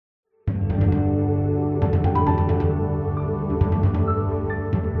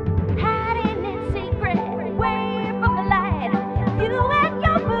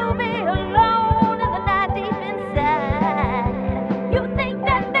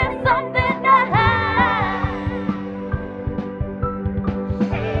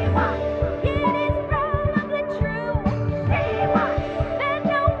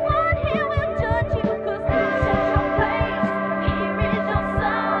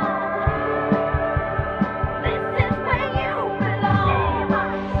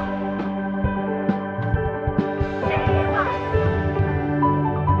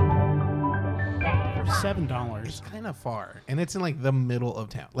that far, and it's in like the middle of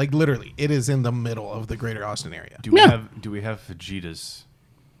town. Like literally, it is in the middle of the greater Austin area. Do we have fajitas?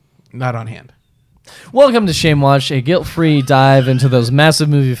 Not on hand. Welcome to Shame Watch, a guilt-free dive into those massive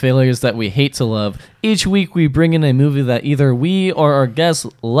movie failures that we hate to love. Each week we bring in a movie that either we or our guests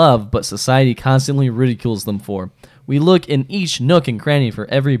love, but society constantly ridicules them for. We look in each nook and cranny for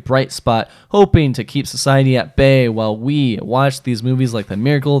every bright spot, hoping to keep society at bay while we watch these movies like the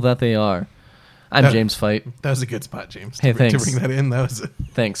miracle that they are. I'm James Fight. That was a good spot, James. Hey, to thanks. bring that in. That was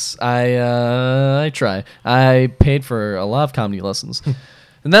Thanks. I try. I paid for a lot of comedy lessons.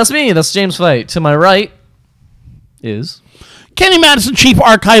 And that's me. That's James Fight. To my right is... Kenny Madison, Chief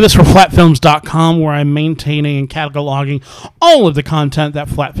Archivist for FlatFilms.com, where I'm maintaining and cataloging all of the content that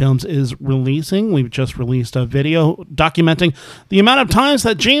Flat Films is releasing. We've just released a video documenting the amount of times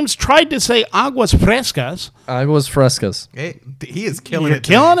that James tried to say aguas frescas. Aguas Frescas. he is killing You're it.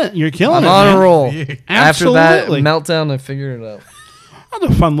 killing today. it. You're killing I'm it, on man. a roll. After that Absolutely. meltdown, I figured it out. That's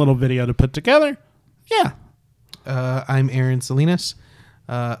a fun little video to put together. Yeah. I'm Aaron Salinas.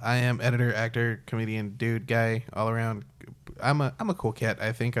 I am editor, actor, comedian, dude, guy, all around. I'm a cool cat.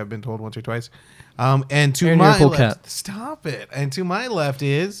 I think I've been told once or twice. And to Aaron, you're my a cool left, cat. stop it. And to my left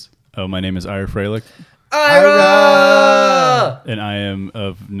is Oh, my name is Ira Freilich, Ira! and I am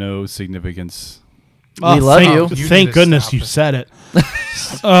of no significance. We love you. You Thank need to goodness stop you it. said it.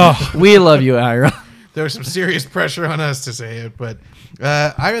 We love you, Ira. There was some serious pressure on us to say it, but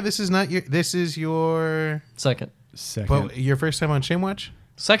Ira, this is your Second. your first time on Shame Watch?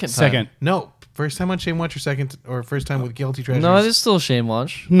 Second time. Second. No, first time on Shame Watch or first time with Guilty Treasures? No, it is still Shame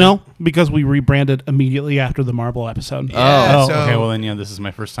Watch. No, because we rebranded immediately after the Marble episode. Yeah, Oh, so Okay, well then, yeah, this is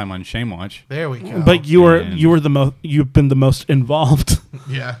my first time on Shame Watch. there we go. But you've been the most involved.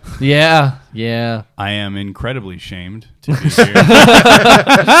 yeah. Yeah. I am incredibly shamed to be here.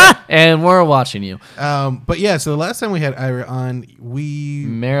 And we're watching you. But yeah, so the last time we had Ira on, we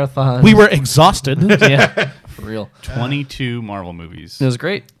Marathon. We were exhausted. Yeah, for real. 22 Marvel movies. It was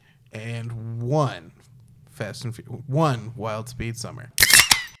great. and one one Wild Speed Summer.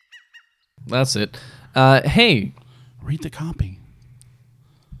 That's it. Hey. Read the copy.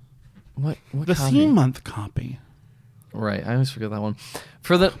 What The copy? theme month copy. Right, I always forget that one.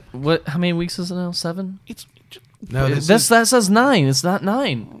 For the how many weeks is it now? 7? It's No, That says 9. It's not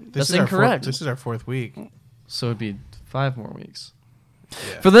 9. That's incorrect. This is our fourth week. So it'd be 5 more weeks.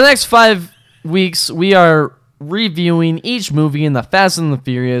 Yeah. For the next 5 weeks, we are reviewing each movie in the Fast and the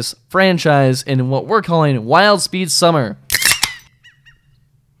Furious franchise in what we're calling Wild Speed Summer.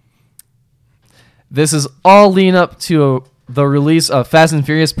 This is all leading up to the release of Fast and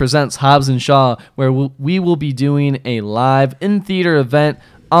Furious Presents Hobbs and Shaw, where we will be doing a live in-theater event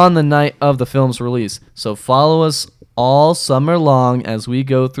on the night of the film's release. So follow us all summer long as we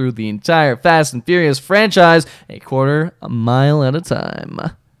go through the entire Fast and Furious franchise a quarter mile at a time.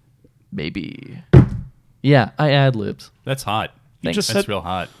 Baby. Yeah, I ad-libbed. That's hot. Thanks. just That's said- real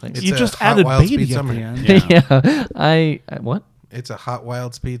hot. It's you a just hot added Wild baby Speed at Summer. the end. Yeah. Yeah, I what? It's a hot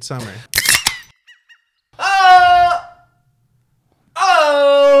Wild Speed Summer.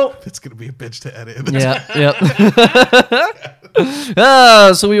 Oh! It's gonna be a bitch to edit. Yeah, yep.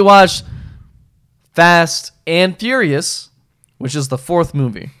 So we watched Fast and Furious, which is the 4th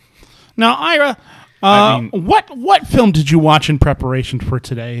movie. Now, Ira, I mean- what film did you watch in preparation for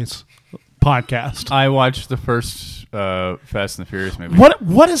today's podcast? I watched the first Fast and the Furious movie.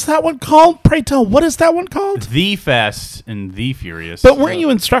 What is that one called? Pray tell, what is that one called? The Fast and the Furious. But weren't you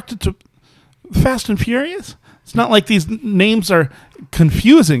instructed to Fast and Furious? It's not like these names are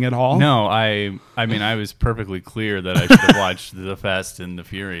confusing at all. No, I mean, I was perfectly clear that I should have watched The Fast and the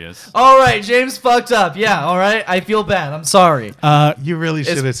Furious. All right, James fucked up. Yeah, all right. I feel bad. I'm sorry. You really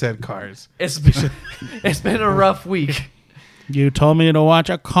should have said Cars. It's been a rough week. You told me to watch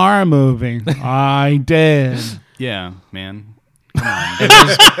a car movie. I did. Yeah, man. Come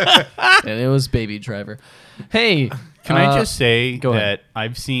on. And it was Baby Driver. Hey, Can I just say go that ahead.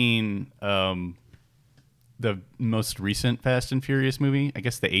 I've seen the most recent Fast and Furious movie, I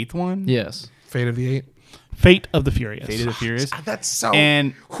guess the 8th one? Yes. Fate of the Eight. Fate of the Furious. Fate of the Furious. That's so.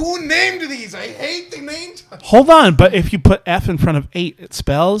 And who named these? I hate the names. Hold on, but if you put F in front of 8, it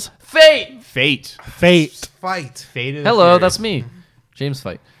spells Fate. Fate. fate. Fight. Fate of the Hello, Furious. that's me. James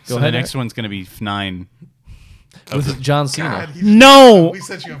Fight. Go So ahead. the next one's going to be 9. With John Cena. God, No, we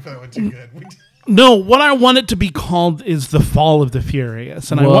set you up for that one too good. no. What I want it to be called is the Fall of the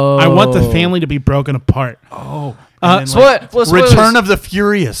Furious, and I want the Whoa. family to be broken apart. Oh. Return of the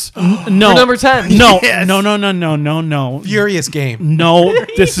Furious. No, For number 10. No, Yes. no. Furious game. No,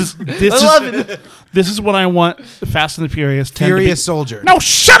 this is 11. This is what I want. Fast and the Furious 10 to be. Furious Soldier. No,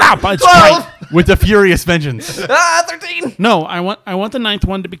 shut up! It's 12. right. With the furious vengeance. 13. No, I want the 9th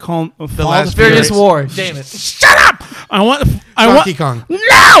one to be called The Last Furious Furious. War. Damn it. Shut up! I want Donkey Kong.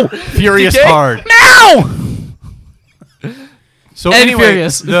 No! Furious DK? hard. No! So And anyway,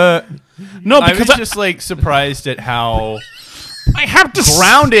 Furious. No, I was because just like surprised at how I have to say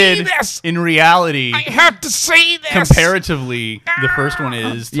grounded this. in reality I have to say this. comparatively the first one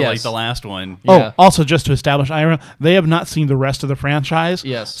is to Yes. like the last one. Yeah. Oh, also just to establish, Ira, they have not seen the rest of the franchise.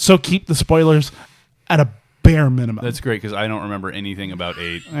 Yes. So keep the spoilers at a bare minimum. That's great because I don't remember anything about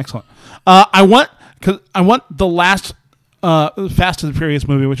 8. Excellent. I want the last Fast and the Furious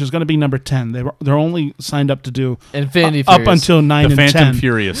movie, which is going to be number 10. They're only signed up to do Infinity up Furious. until 9 The and Phantom 10.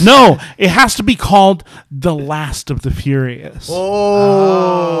 Furious. No, it has to be called The Last of the Furious.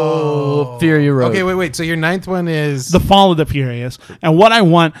 Oh, Fury Road. Okay, wait. So your 9th one is The Fall of the Furious. And what I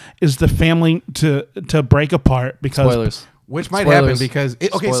want is the family to break apart because Spoilers. which might Spoilers. happen because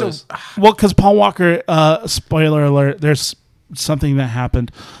Spoilers. because Paul Walker, spoiler alert, there's something that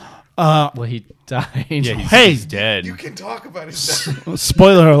happened. Well, he died. Yeah, Hey. he's dead. can talk about it.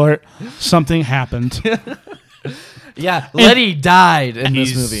 Spoiler alert, something happened. Yeah, Letty died in this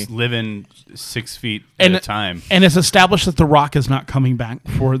He's movie. living 6 feet at And- a time. And it's established that The Rock is not coming back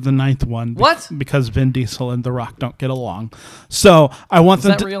for the 9th one. What? Because Vin Diesel and The Rock don't get along. So I want Is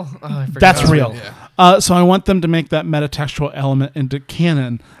them that to. real? Oh, I forgot. That's real. Yeah. So I want them to make that metatextual element into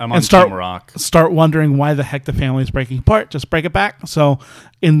canon I'm on and start Team Rock. start wondering why the heck the family is breaking apart. Just break it back. So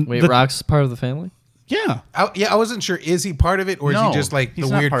Wait, Rock's part of the family? yeah, I wasn't sure. Is he part of it, or is No, he just like the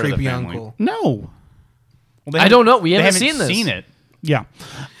he's not weird, part of the creepy family. uncle? no, Well, they I don't know. We they haven't seen this. Seen it. yeah.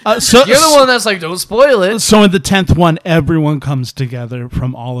 So You're the one that's like, don't spoil it. So in the 10th one, everyone comes together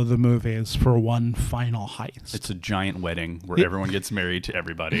from all of the movies for one final heist. It's a giant wedding where everyone gets married to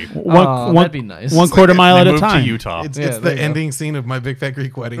everybody. That'd be nice. 1/4 mile They at a moved time. to Utah. It's, Yeah, it's there the you go. ending scene of My Big Fat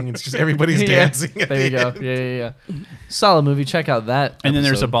Greek Wedding. It's just everybody's Yeah, dancing. At there you the go. end. Yeah. Solid movie. Check out that. And then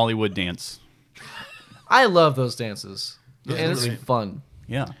there's a episode. Bollywood dance. I love those dances. And it's really. fun.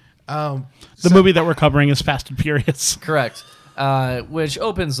 Yeah. The movie that we're covering is Fast and Furious. Correct. Which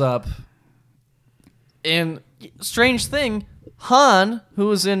opens up. And strange thing, Han, who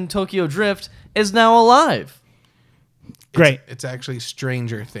was in Tokyo Drift, is now alive. Great. It's actually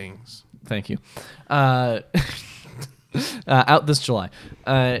Stranger Things. Thank you. Out this July.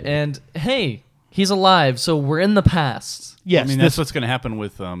 And hey, he's alive, so we're in the past. Yes, I mean, this that's what's going to happen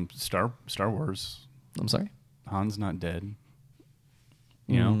with Star Wars. I'm sorry. Han's not dead.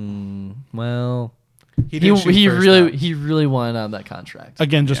 You know? Well, He did shoot first out. he really wanted out of that contract.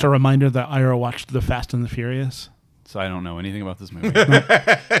 again just a reminder that Ira watched The Fast and the Furious. So I don't know anything about this movie.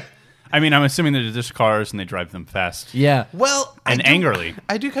 I mean, I'm assuming they're just cars and they drive them fast Yeah. Well, and angrily.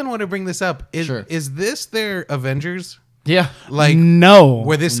 I do kind of want to bring this up. Sure. Is this their Avengers? Yeah. Like No,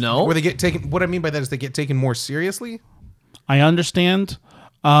 where this No? where they get taken? What I mean by that is they get taken more seriously. I understand.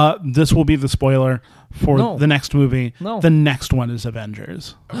 This will be the spoiler for No. the next movie. No. The next one is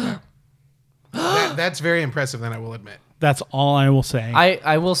Avengers. That's very impressive. Then I will admit. That's all I will say.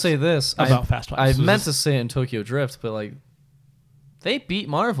 I will say this About Fast Five. I So meant to say it in Tokyo Drift, but like they beat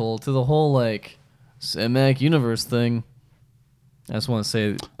Marvel to the whole like cinematic universe thing. I just want to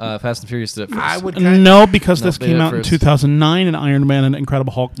say Fast and Furious did it first. I would. no, because No, this they came did out in first. 2009, and Iron Man and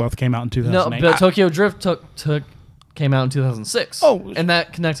Incredible Hulk both came out in No, 2008. but Tokyo Drift came out in 2006. Oh. And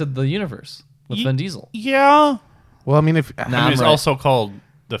that connected the universe with Vin Diesel. Yeah. Well, I mean, if Nah, I mean, I'm it's right. also called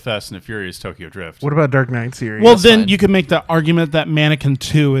The Fast and the Furious Tokyo Drift. what about Dark Knight series? Well, That's then fine. you could make the argument that Mannequin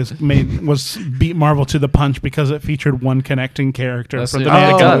 2 was beat Marvel to the punch because it featured one connecting character That's from it. the Oh, it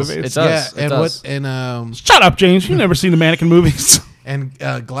Mannequin does. movies. It does. yeah, and does. what and Shut up, James. You've never seen the Mannequin movies. and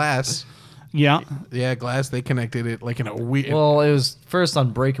Glass. Yeah. Yeah, Glass. They connected it like in a weird. Well, it was first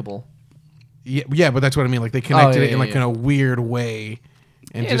Unbreakable. yeah, but that's what I mean. Like they connected yeah, it in yeah, like yeah. in a weird way,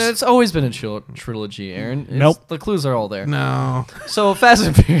 and And just it's always been a trilogy, Aaron. Nope. The clues are all there. no. So Fast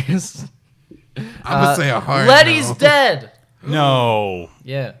and Furious. I'm gonna say a hard. Letty's no. dead. No.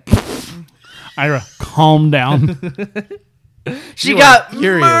 Yeah. Ira, calm down. She You got are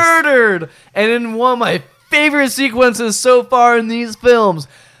furious. murdered. And in one of my favorite sequences so far in these films,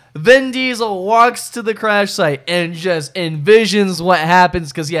 Vin Diesel walks to the crash site and just envisions what happens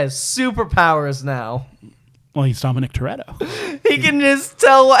because he has superpowers now. Well, he's Dominic Toretto. He can just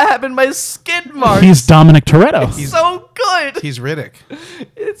tell what happened by skid marks. He's Dominic Toretto. so good. He's Riddick.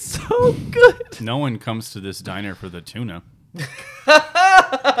 It's so good. No one comes to this diner for the tuna.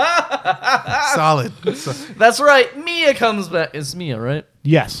 Solid. So, That's right. Mia comes back. It's Mia, right?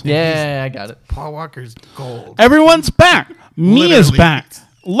 Yes. Yeah, I got it. Paul Walker's gold. Everyone's back. Mia's Literally. back.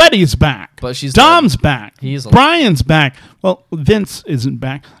 Letty's back. But she's Dom's back. He's alive. Brian's back. Well, Vince isn't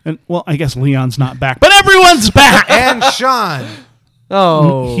back. And well, I guess Leon's not back. But everyone's back. And Sean.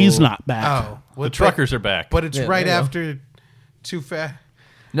 Oh, He's not back. Oh, The truckers are back. But it's Yeah, right there you go. after Too Fast.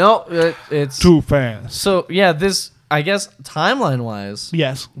 no. It's Too fast. so yeah. This I guess timeline wise,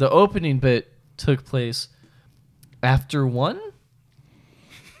 Yes. the opening bit took place after one,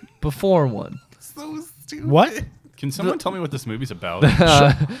 before one. So stupid. What? Can someone tell me what this movie's about?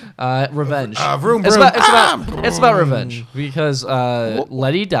 Revenge. Vroom, It's vroom. it's about revenge because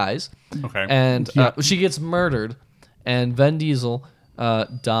Letty dies Okay. and she gets murdered, and Vin Diesel,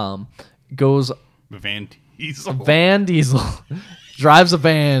 Dom, goes. Van Diesel. Van Diesel drives a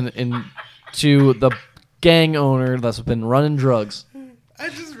van into the gang owner that's been running drugs. I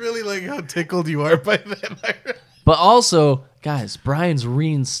just really like how tickled you are by that. But also, guys, Brian's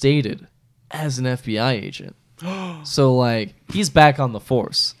reinstated as an FBI agent. So, like, he's back on the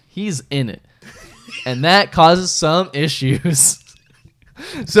force. He's in it. And that causes some issues.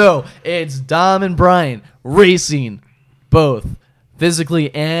 So, it's Dom and Brian racing both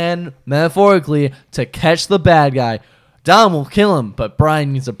physically and metaphorically to catch the bad guy. Dom will kill him, but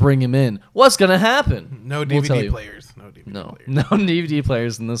Brian needs to bring him in. What's going to happen? No We'll tell DVD you. players. No DVD No, players. no DVD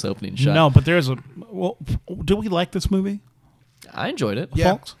players in this opening shot. No, but there's a. Well, do we like this movie? I enjoyed it.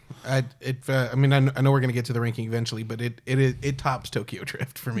 Yeah. Folks? I mean, I know we're going to get to the ranking eventually, but it tops Tokyo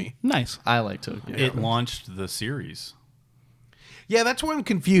Drift for me. Nice. I like Tokyo. It launched the series. Yeah, that's why I'm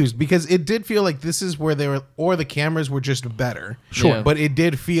confused because it did feel like this is where they were, or the cameras were just better. Sure. Yeah. But it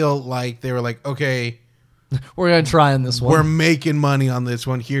did feel like they were like, okay, We're going to try on this one. we're making money on this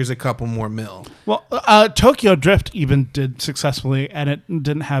one. Here's a couple more mil. Well, Tokyo Drift even did successfully, and it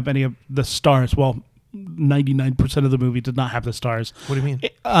didn't have any of the stars. Well, 99% of the movie did not have the stars. What do you mean?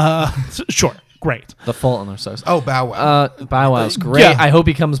 Sure, great. The Fault in Our Stars. Oh, Bow Wow. Bow Wow's great. Yeah. I hope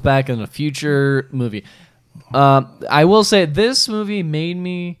he comes back in a future movie. I will say this movie made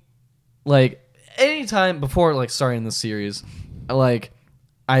me like anytime before like starting the series, like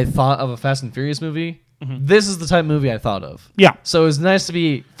I thought of a Fast and Furious movie. This is the type of movie I thought of. Yeah. So it was nice to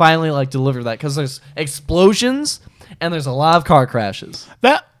be finally like deliver that because there's explosions and there's a lot of car crashes.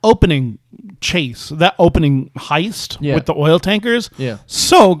 That opening chase, that opening heist Yeah. with the oil tankers, Yeah.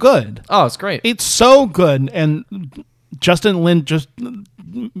 so good. Oh, it's great. It's so good. And Justin Lin just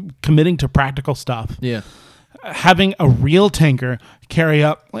committing to practical stuff. Yeah. Having a real tanker carry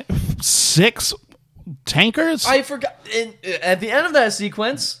up like 6 tankers. I forgot. At the end of that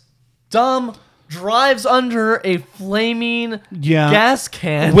sequence, Dom drives under a flaming gas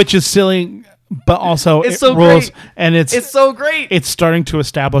can. which is silly, but also It's it so rules. great. And It's so great. it's starting to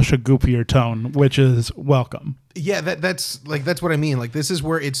establish a goofier tone, which is welcome. Yeah, that's what I mean. Like this is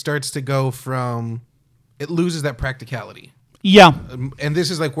where it starts to go from, it loses that practicality. Yeah. And this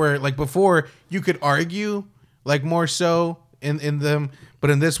is like where like before you could argue like more so in them, but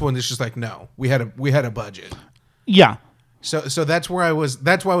in this one it's just like no, we had a budget. Yeah. So that's why I was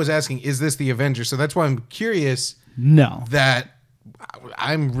asking, is this the Avengers? So that's why I'm curious No. that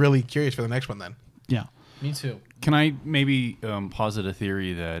I'm really curious for the next one then. Yeah. Me too. Can I maybe posit a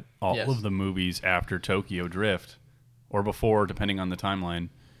theory that all Yes. of the movies after Tokyo Drift, or before, depending on the timeline,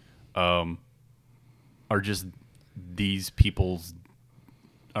 are just these people's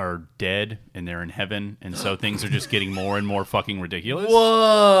are dead and they're in heaven, and so things are just getting more and more fucking ridiculous?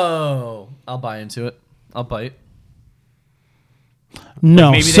 Whoa! I'll buy into it. I'll bite.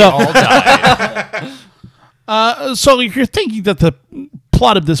 No. Maybe they so, all die. so if you're thinking that the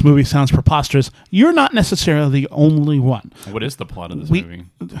plot of this movie sounds preposterous, you're not necessarily the only one. What is the plot of this We- movie?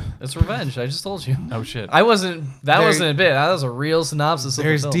 It's revenge. I just told you. Oh shit! I wasn't. That There- wasn't a bit. That was a real synopsis.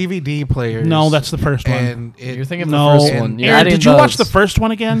 There's of the film. DVD players. No, that's the first one. and You're thinking of No. the first one. You're Aaron, adding did you watch the those. first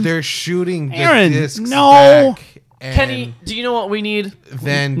one again? they're shooting the Aaron, discs no. back, and Kenny, do you know what we need?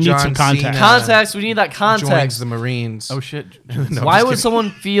 then Need John some context. Cena Context. We need that joins context. the Marines. Oh shit! No, Why just would kidding. someone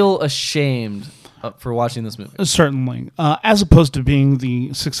feel ashamed for watching this movie? Certainly. As opposed to being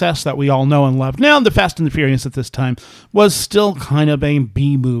the success that we all know and love. Now, The Fast and the Furious at this time was still kind of a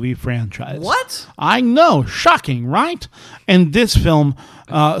B-movie franchise. What? I know. Shocking, right? And this film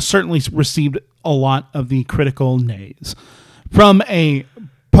certainly received a lot of the critical nays. From a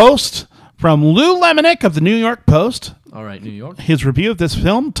post from Lou Lemonick of the New York Post, All right, New York. his review of this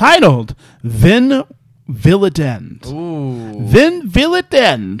film titled Vin Villadend. Ooh. Vin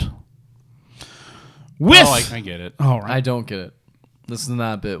Villadend. With... Oh, I get it. All right. I don't get it. This is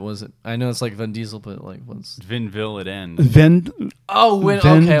not a bit, was it? I know it's like Vin Diesel, but like what's? Vin Vil at end. Okay,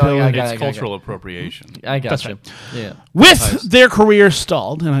 I got It's it. cultural appropriation. I got That's you. right. Yeah. With their career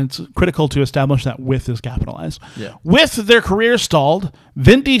stalled, and it's critical to establish that "with" is capitalized. Yeah. With their career stalled,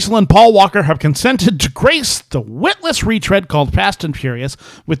 Vin Diesel and Paul Walker have consented to grace the witless retread called Fast and Furious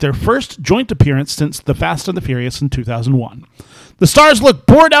with their first joint appearance since The Fast and the Furious in 2001. The stars look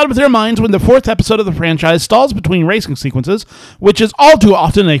bored out of their minds when the fourth episode of the franchise stalls between racing sequences, which is all too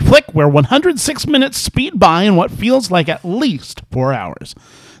often a flick where 106 minutes speed by in what feels like at least 4 hours.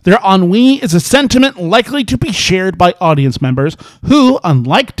 Their ennui is a sentiment likely to be shared by audience members who,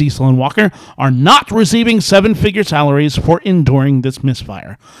 unlike Diesel and Walker, are not receiving seven-figure salaries for enduring this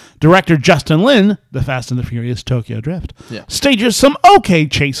misfire. Director Justin Lin, The Fast and the Furious Tokyo Drift, stages some okay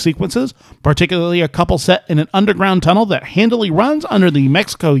chase sequences, particularly a couple set in an underground tunnel that handily runs under the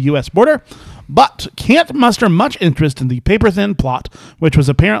Mexico-U.S. border, but can't muster much interest in the paper-thin plot, which was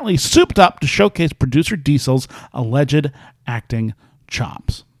apparently souped up to showcase producer Diesel's alleged acting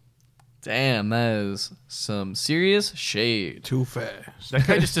chops. Damn, that is some serious shade. Too fast. That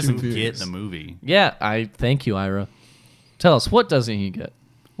guy just doesn't get the movie. Yeah, I thank you, Ira. Tell us, what doesn't he get?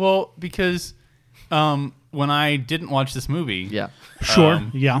 Well, because when I didn't watch this movie, Sure,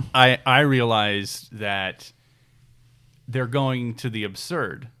 yeah. I realized that they're going to the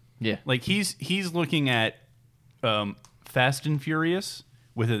absurd. Yeah. Like he's looking at Fast and Furious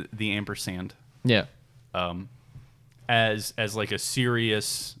with the ampersand Yeah. as like a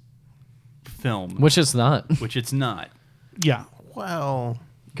serious film, Which it's not. which it's not. Yeah. Well,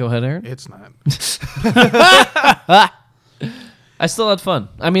 Go ahead, Aaron. it's not. I still had fun.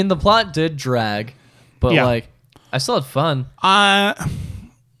 I mean, the plot did drag, but Yeah. like, I still had fun.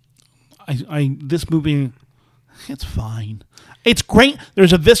 This movie, it's fine. It's great.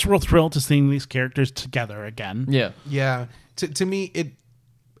 There's a visceral thrill to seeing these characters together again. Yeah. Yeah. To me,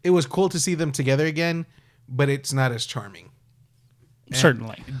 it was cool to see them together again, but it's not as charming.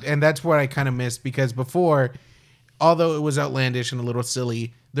 Certainly. And that's what I kind of missed, because before, although it was outlandish and a little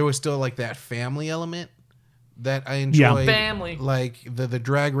silly, there was still like that family element that I enjoyed. Family. Like the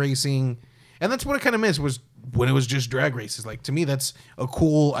drag racing. And that's what I kind of missed, was when it was just drag races. Like, to me, that's a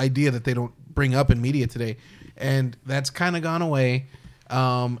cool idea that they don't bring up in media today. And that's kind of gone away.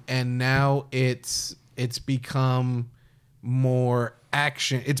 And now it's become more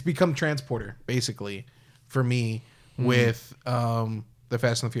action. It's become Transporter, basically, for me, with the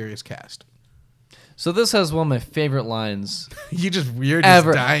Fast and the Furious cast. So this has one of my favorite lines You're just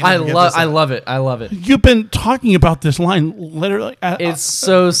ever. dying. I to get love. this I out. love it. I love it. You've been talking about this line literally. It's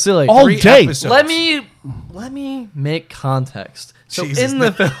so silly. all 3 day. episodes. Let me make context. So Jesus,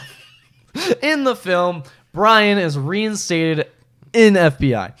 in the film, Brian is reinstated in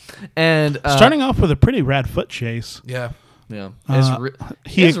FBI, and Starting off with a pretty rad foot chase. Yeah. yeah,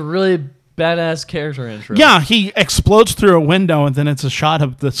 he- it's a really badass character intro. Yeah, he explodes through a window, and then it's a shot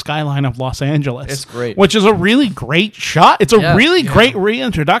of the skyline of Los Angeles. It's great. Which is a really great shot. It's a Yeah. really great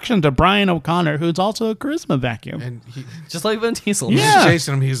reintroduction to Brian O'Connor, who's also a charisma vacuum. And just like Vin Diesel. Yeah. he's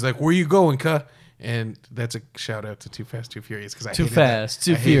chasing him. He's like, "Where you going, cuh?" And that's a shout out to Too Fast, Too Furious, because I Too hated Fast, that.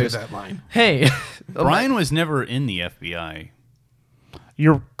 Too I hated Furious. that line. Hey, Brian was never in the FBI.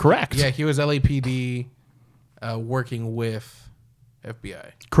 You're correct. Yeah, he was LAPD working with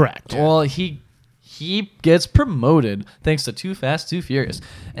FBI. Correct. well, he gets promoted thanks to Too Fast, Too Furious.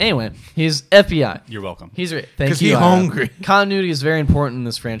 Anyway, he's FBI. You're welcome. He's right. Thank 'Cause you. he Ira. hungry. Continuity is very important in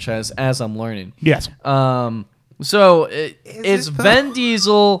this franchise, as I'm learning. Yes. So it's it though? Vin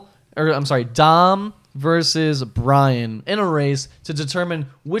Diesel, or I'm sorry, Dom versus Brian in a race to determine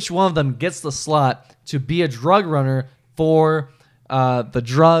which one of them gets the slot to be a drug runner for the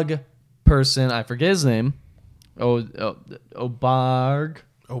drug person. I forget his name. Obarg.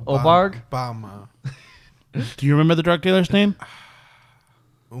 Obarg. Obama. Do you remember the drug dealer's name?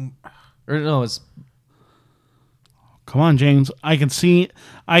 Or no, it's Come on, James. I can see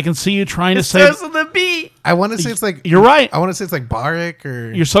you trying to say. starts with a B. I want to say it's like. You're right. I want to say it's like Barak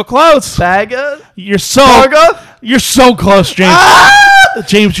or. You're so close. Baga. You're so. Barga? You're so close, James.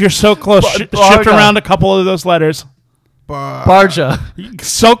 James, you're so close. Shift Barga. around a couple of those letters. Barja.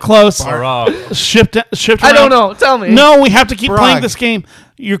 So close. Barack. Shift I around. don't know. Tell me. No, we have to keep Barack. playing this game.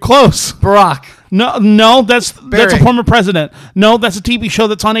 You're close. Barack. No, that's a Barry. former president. No, that's a TV show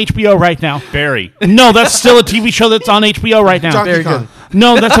that's on HBO right now. Barry. No, that's still a TV show that's on HBO right now. Donkey Very Kong.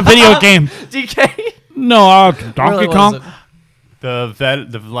 No, that's a video game. DK. No, Donkey Really Kong. wasn't.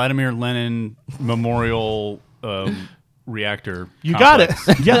 The Vladimir Lenin Memorial reactor. You got it.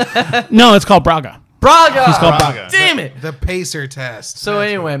 complex. Yeah. No, it's called Braga. Braga. He's called Braga. Damn it. The Pacer test. So That's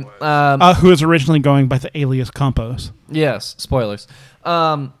anyway, what it was. Who is originally going by the alias Campos. yes, spoilers.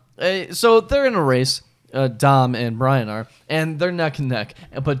 So they're in a race. Dom and Brian are, and they're neck and neck.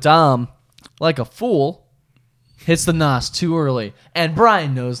 But Dom, like a fool, hits the nos too early, and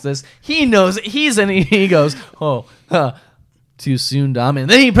Brian knows this. He knows it. He goes, "Oh, too soon, Dom," and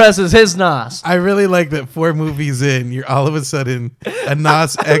then he presses his nos. I really like that 4 movies in, you're all of a sudden a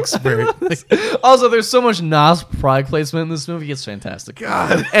NOS expert. Also, there's so much nos product placement in this movie. It's fantastic.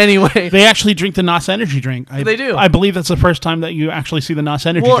 God. Anyway, They actually drink the NOS energy drink. They do. I believe that's the first time that you actually see the NOS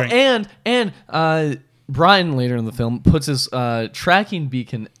energy well, drink. and Brian later in the film puts his tracking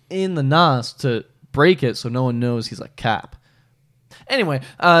beacon in the nos to break it so no one knows he's a Cap. Anyway,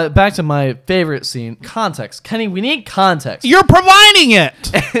 back to my favorite scene, context. Kenny, we need context. You're providing it.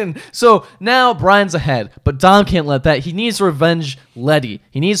 And so now Brian's ahead, but Dom can't let that. He needs to avenge Letty.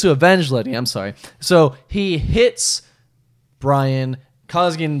 I'm sorry. So he hits Brian,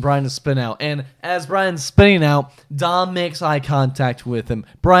 causing Brian to spin out. And as Brian's spinning out, Dom makes eye contact with him.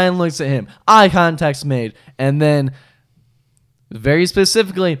 Brian looks at him. Eye contact's made. And then, very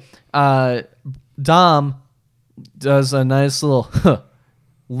specifically, Dom does a nice little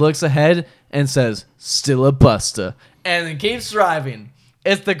looks ahead and says, "Still a buster," and then keeps driving.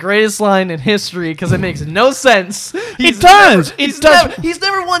 It's the greatest line in history because it makes no sense. It does. He's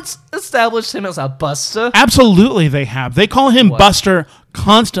never once established him as a buster. Absolutely, they have. They call him What? Buster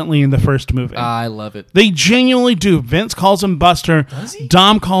constantly in the first movie. I love it. They genuinely do. Vince calls him Buster. Does he?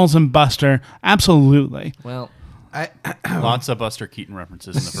 Dom calls him Buster. Absolutely. Well, Lots of Buster Keaton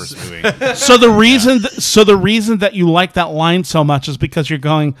references in the first movie. So the reason that you like that line so much is because you're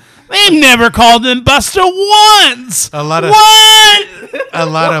going, they've never called him Buster once. A lot of What? a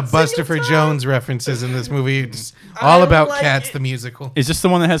lot of Buster for Jones references in this movie. It's all about like Cats it. the musical. Is this the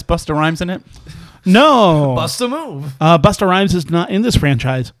one that has Buster Rhymes in it? No. bust a move. Buster Rhymes is not in this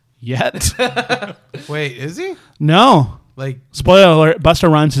franchise yet. Wait, is he? No. Like, Spoiler alert, Buster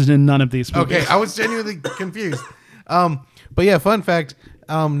Rhymes is in none of these movies. okay, I was genuinely confused. But yeah, fun fact.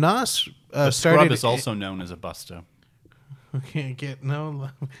 Nos The started. Scrub is also known as a Buster. Can't get no.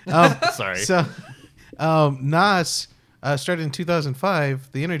 Sorry. So, Nos started in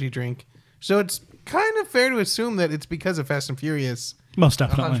 2005, the energy drink. So it's kind of fair to assume that it's because of Fast and Furious Most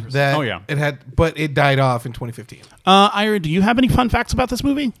definitely. 100%. that Oh, yeah. it had, but it died off in 2015. Ira, do you have any fun facts about this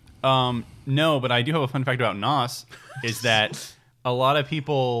movie? No, but I do have a fun fact about Nos, is that a lot of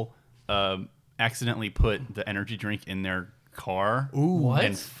people accidentally put the energy drink in their car What?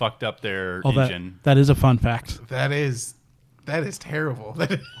 and fucked up their Oh, engine. that is a fun fact. That is terrible.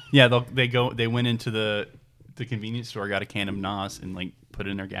 Yeah, they went into the convenience store, got a can of Nos, and like put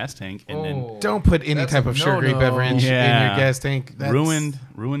it in their gas tank, and then Don't put any That's type a of sugary no-no. beverage in Yeah. your gas tank. That's,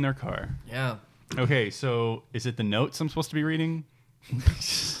 ruined their car. Yeah. Okay, so is it the notes I'm supposed to be reading?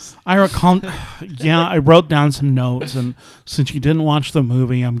 Ira, yeah, I wrote down some notes, and since you didn't watch the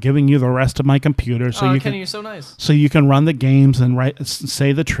movie, I'm giving you the rest of my computer so Oh, you Kenny, can you're so nice. run the games and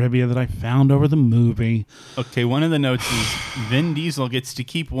say the trivia that I found over the movie. Okay, one of the notes is Vin Diesel gets to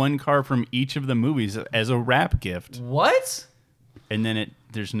keep one car from each of the movies as a wrap gift, What? and then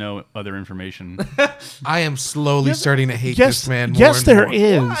there's no other information. I am slowly starting to hate Yes, this man more yes, and there more.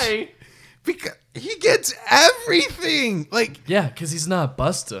 is. Why? Because he gets everything. Like, Yeah, because he's not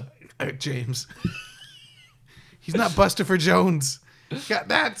Buster. James. He's not Buster for Jones. God,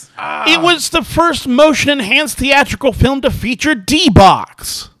 that's It was the first motion-enhanced theatrical film to feature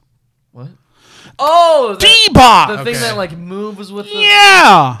D-Box. What? Oh, D-Box. the thing Okay. that like moves with the.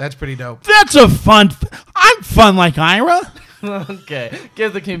 Yeah, that's pretty dope. that's a fun. I'm fun like Ira. Okay,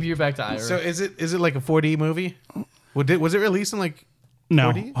 give the computer back to Ira. So is it like a 4D movie? Was it released in like?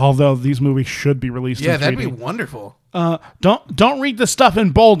 No, 4D? although these movies should be released Yeah, in 3D. that'd be wonderful. Don't read the stuff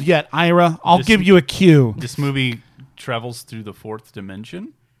in bold yet, Ira. I'll This- give you a cue. This movie travels through the fourth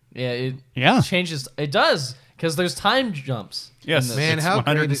dimension. yeah, it Yeah. changes. It does because there's time jumps. Yes, in this. Man, it's how great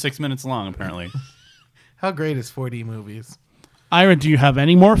 106 minutes long apparently. How great is 4D movies? Ira, do you have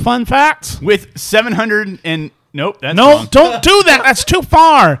any more fun facts? With 700 and nope, that's No, wrong. don't do that. That's too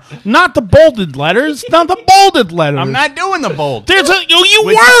far. Not the bolded letters. Not the bolded letters. I'm not doing the bold. There's a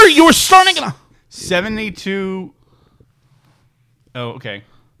With- you were starting. 72. Oh, okay.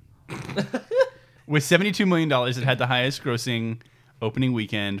 With $72 million, it had the highest grossing opening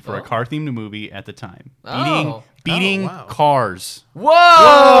weekend for a car-themed movie at the time, Oh. beating Oh, wow. Cars.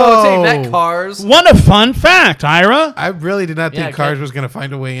 Whoa! Take that, Cars. What a fun fact, Ira. I really did not think Yeah, Cars okay. was going to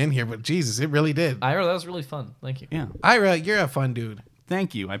find a way in here, but Jesus, it really did. Ira, that was really fun. Thank you. Yeah. Ira, you're a fun dude.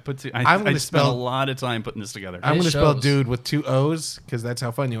 Thank you. I I'm gonna spent a spell- lot of time putting this together. I'm It going to spell shows. dude with 2 O's because that's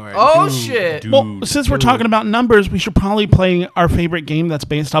how fun you are. Oh Dude. shit! Dude. Well, since we're talking about numbers, we should probably play our favorite game that's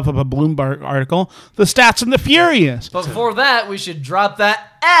based off of a Bloomberg article, The Stats and the Furious. But before that, we should drop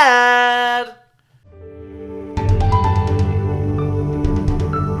that ad.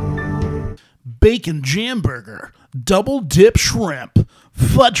 Bacon jam burger, double dip shrimp,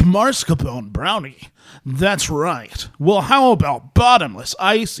 fudge mascarpone brownie. That's right. Well, how about bottomless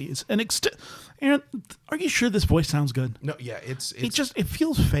ices and Aaron, are you sure this voice sounds good? No, yeah, it's It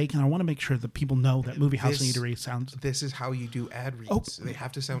feels fake, and I want to make sure that people know that Movie House and This- Eatery sounds this is how you do ad reads. They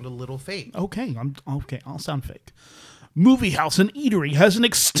have to sound a little fake. okay. I'll sound fake. Movie House and Eatery has an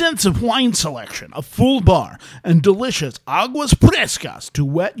extensive wine selection, a full bar, and delicious aguas frescas to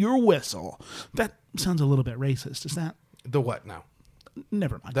wet your whistle. That sounds a little bit racist. Is that? The what now?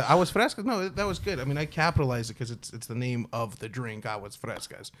 Never mind. The aguas frescas? No, that was good. I mean, I capitalized it because it's the name of the drink, aguas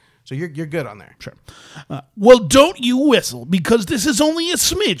frescas. So you're good on there. Sure. Well, don't you whistle, because this is only a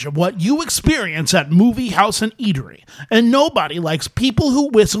smidge of what you experience at Movie House and Eatery. And nobody likes people who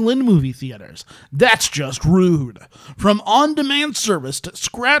whistle in movie theaters. That's just rude. From on-demand service to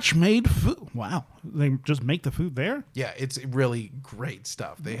scratch-made food. Wow. They just make the food there? Yeah, it's really great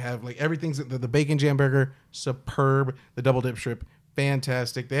stuff. They have like everything's the bacon jam burger, superb. The double dip shrimp,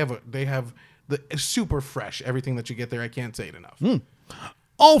 fantastic. They have the super fresh everything that you get there. I can't say it enough.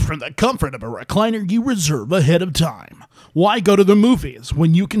 All from the comfort of a recliner you reserve ahead of time. Why go to the movies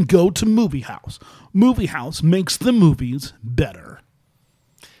when you can go to Movie House? Movie House makes the movies better.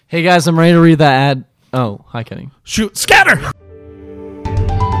 Hey guys, I'm ready to read that ad. Oh, hi Kenny. Shoot, scatter!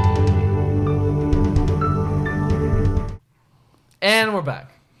 And we're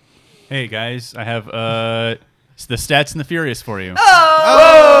back. Hey guys, I have the Stats and the Furious for you.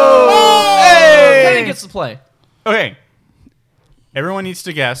 Kenny gets to play. Okay. Everyone needs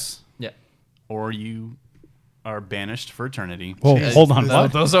to guess, Yeah. or you are banished for eternity. Whoa, hold on.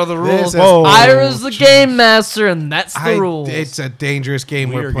 What? Those are the This rules. is- Whoa. Ira's the game master, and that's the rules. It's a dangerous game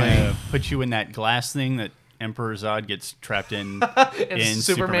We're we're playing. gonna put you in that glass thing that Emperor Zod gets trapped in in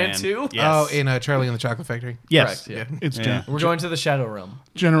Superman 2? Yes. Oh, in Charlie and the Chocolate Factory. yes. Correct, yeah. It's Yeah. We're going to the Shadow Realm.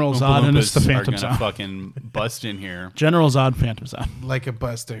 General Oompa Zod and it's the Loompas Phantom are gonna Zod. fucking bust in here. General Zod, Phantom Zod. Like a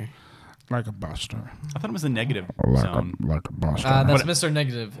buster. Like a buster. I thought it was a negative zone. Like a buster. That's Mr.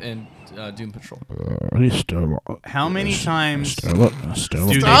 Negative in Doom Patrol. He's still... How many times Still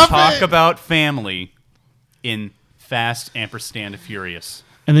do they Stop talk it! about family in Fast & Furious?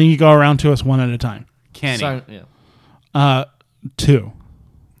 And then you go around to us one at a time. Kenny. Sorry, yeah. 2.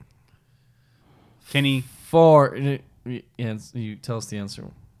 Kenny. 4. You tell us the answer.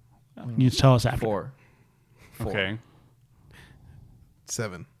 You tell us after. 4. Okay.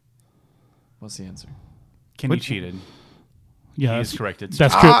 7. What's the answer? Kenny cheated. Yeah, He is correct. It's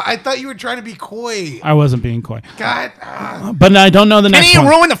that's true. I thought you were trying to be coy. I wasn't being coy. God. But I don't know the Kenny, next you one.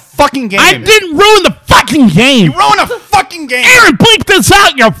 ruined the fucking game. I didn't ruin the fucking game! You ruined the fucking game. Aaron, bleep this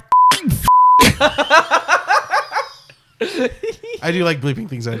out, you I do like bleeping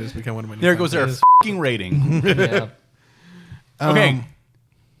things out. It's become one of my new There goes our hobbies. fucking rating. Yeah. Okay.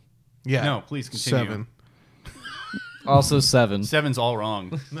 Yeah. No, please continue. 7. Also 7. 7's all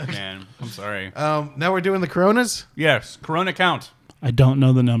wrong, man. I'm sorry. Now we're doing the Coronas. Yes, Corona count. I don't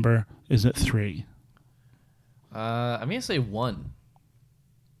know the number. Is it 3? I'm going to say 1.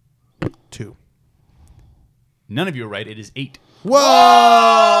 2. None of you are right. It is 8. Whoa!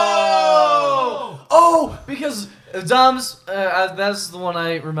 Oh, because Dom's, that's the one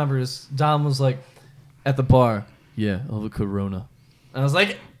I remember is Dom was like, at the bar, yeah, I'll have a Corona. And I was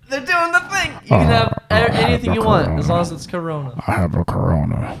like, they're doing the thing. You can have anything you want as long as it's Corona. I have a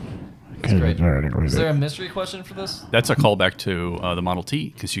Corona. Great. Is there a mystery question for this? That's a callback to the Model T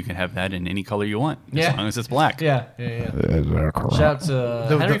because you can have that in any color you want Yeah. as long as it's black. Yeah. Shout out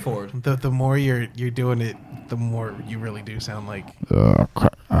to Henry Ford. The more you're doing it, the more you really do sound like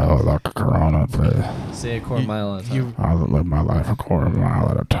I like a Corona, Say a quarter mile at a time. you. I live my life a quarter mile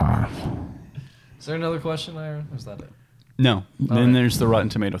at a time. Is there another question, Ira? Or is that it? No. Then right. there's the Rotten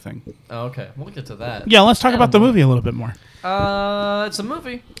Tomato thing. Oh, okay. We'll get to that. Yeah, let's talk about the movie a little bit more. It's a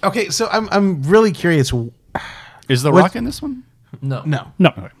movie. Okay, so I'm really curious. Is The Rock in this one? No. No.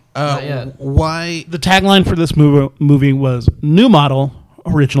 No. Not yet. Why? The tagline for this movie was new model,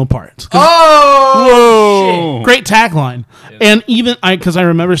 original parts. Oh! Shit. Great tagline. And even because I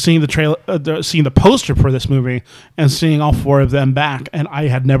remember seeing the trailer, seeing the poster for this movie, and seeing all 4 of them back. And I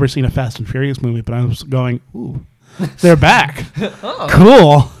had never seen a Fast and Furious movie, but I was going, "Ooh, they're back!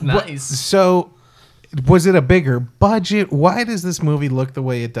 Cool." Nice. So, Was it a bigger budget? Why does this movie look the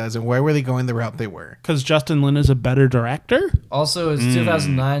way it does, and why were they going the route they were? Because Justin Lin is a better director. Also, it's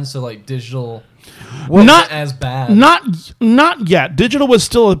 2009, so like digital Well, wasn't not as bad. not yet. Digital was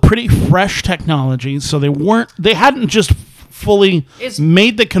still a pretty fresh technology, so they hadn't just fully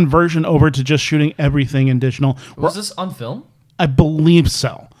made the conversion over to just shooting everything in digital. Was this on film? I believe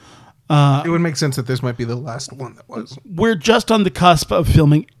so. It would make sense that this might be the last one that was. We're just on the cusp of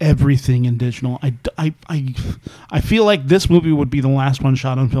filming everything in digital. I feel like this movie would be the last one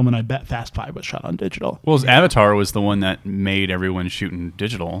shot on film, and I bet Fast 5 was shot on digital. Well, Avatar was the one that made everyone shooting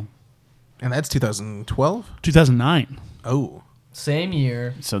digital. And that's 2012? 2009. Oh. Same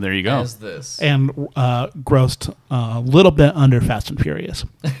year So there you go. as this. And grossed a little bit under Fast and Furious.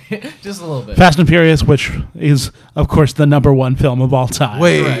 Just a little bit. Fast and Furious, which is, of course, the #1 film of all time.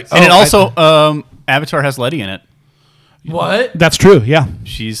 Wait. Correct. And it also, Avatar has Letty in it. What? That's true, yeah.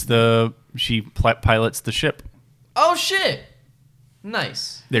 She pilots the ship. Oh, shit.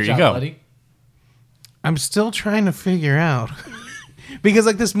 Nice. There Good you job, go. buddy. I'm still trying to figure out. Because,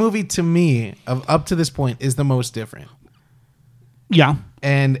 like, this movie, to me, up to this point, is the most different. Yeah.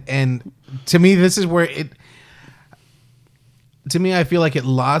 And to me, this is where it... To me, I feel like it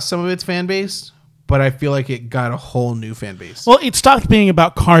lost some of its fan base, but I feel like it got a whole new fan base. Well, it stopped being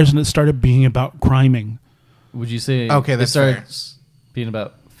about cars and it started being about criming. Would you say Okay, it that's started fair. being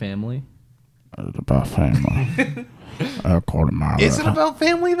about family? It's about family. A quarter mile. Is it about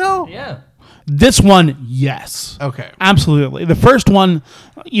family, though? Yeah. This one, yes. Okay. Absolutely. The first one,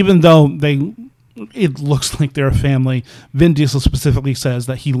 even though it looks like they're a family, Vin Diesel specifically says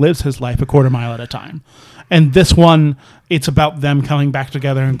that he lives his life a quarter mile at a time. And this one, it's about them coming back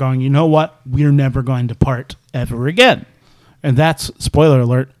together and going, you know what? We're never going to part ever again. And that's, spoiler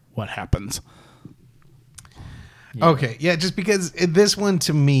alert, what happens. Okay, yeah, just because this one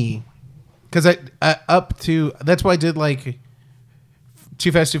to me, because that's why I did like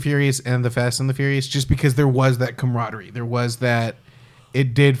Too Fast, Too Furious and The Fast and the Furious, just because there was that camaraderie. There was that,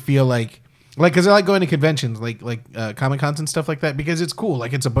 it did feel like, because I like going to conventions, like Comic Cons and stuff like that, because it's cool.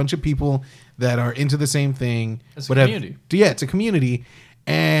 Like, it's a bunch of people that are into the same thing. It's a community. Yeah, it's a community.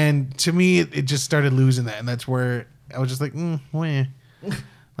 And to me, it just started losing that. And that's where I was just like, wah.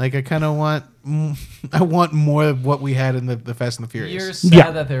 Like, I kind of want more of what we had in the Fast and the Furious. You're sad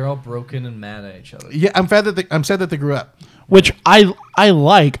Yeah. that they're all broken and mad at each other. Yeah, I'm sad that they grew up. Which I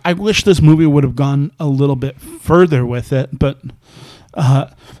like. I wish this movie would have gone a little bit further with it, but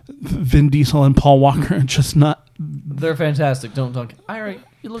Vin Diesel and Paul Walker are just not. They're fantastic. Don't. Ira,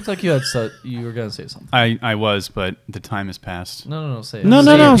 you looked like you were going to say something. I was, but the time has passed. No, say it. No,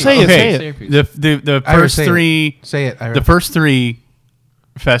 say it, Okay. say your piece. The Ira, first say it. three... Say it, Ira. The first three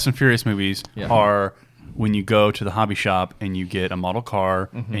Fast and Furious movies Yeah. are when you go to the hobby shop and you get a model car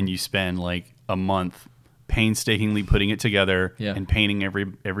Mm-hmm. and you spend like a month painstakingly putting it together Yeah. and painting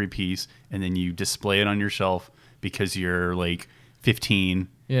every piece, and then you display it on your shelf because you're like 15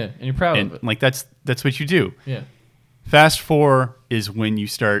 Yeah, and you're proud of and it. like that's what you do. Yeah. Fast 4 is when you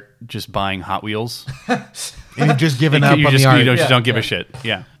start just buying Hot Wheels. And you've just given up you on just, the art. you just Yeah, don't give yeah. a shit.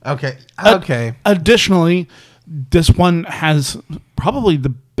 Yeah. Okay. Okay. Additionally, this one has probably the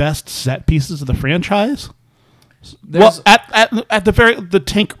best set pieces of the franchise. There's, Well, at the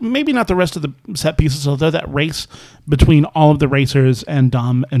tank, maybe not the rest of the set pieces, although that race between all of the racers and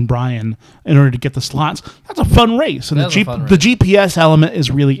Dom and Brian in order to get the slots, that's a fun race. And That was a fun the race. GPS element is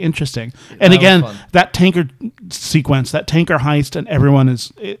really interesting. And That was again, fun. that tanker sequence, that tanker heist, and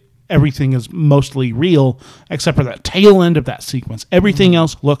everything is mostly real except for that tail end of that sequence. Everything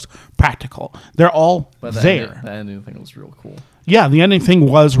else looks practical. They're all but that there. Ending, that ending thing was real cool. Yeah, the ending thing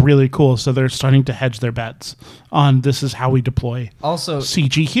was really cool. So they're starting to hedge their bets on this is how we deploy Also,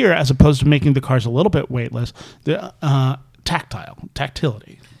 CG here, as opposed to making the cars a little bit weightless. The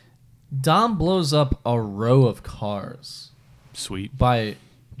tactility. Dom blows up a row of cars Sweet. by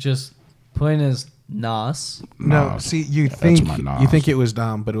just putting his NOS. No, see, you think my you think NOS. it was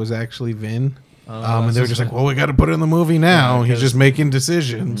Dom, but it was actually Vin. And that's they were just like, "Well, we got to put it in the movie now." Yeah, He's 'cause- just making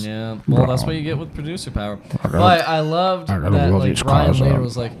decisions. Yeah, well, that's what you get with producer power. gotta- But I loved I gotta that, blow like, these Ryan cars later up.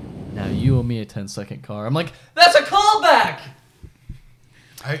 was like, now you owe me a 10-second car. I'm like, that's a callback!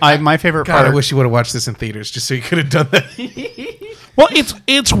 My favorite God, part. I wish you would have watched this in theaters just so you could have done that. Well,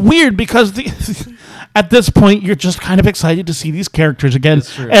 it's weird because at this point you're just kind of excited to see these characters again,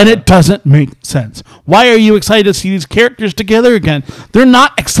 It's true, and yeah. it doesn't make sense. Why are you excited to see these characters together again? They're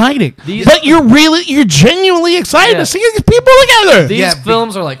not exciting, These- but you're genuinely excited Yeah. to see these people together. These Yeah,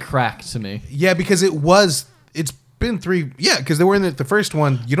 films are like crack to me. Yeah, because it's been 3. Yeah, because they were in the first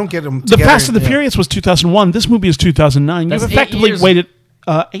one. You don't get them. The Fast and the Furious was 2001. This movie is 2009. That's You've 8 effectively years. waited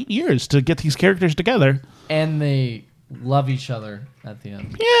 8 years to get these characters together. And they love each other at the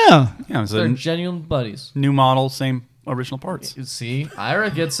end. Yeah. Yeah, it was They're a genuine buddies. new model, same original parts. See, Ira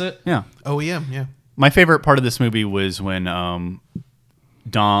gets it. Yeah. OEM, yeah. My favorite part of this movie was when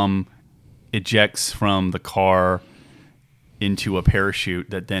Dom ejects from the car into a parachute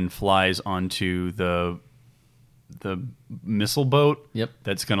that then flies onto the missile boat. Yep.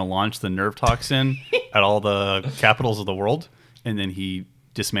 That's going to launch the nerve toxin at all the capitals of the world, and then he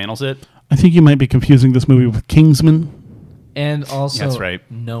dismantles it. I think you might be confusing this movie with Kingsman. And also That's right.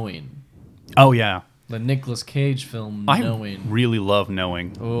 Knowing. Oh yeah, The Nicolas Cage film I Knowing. really love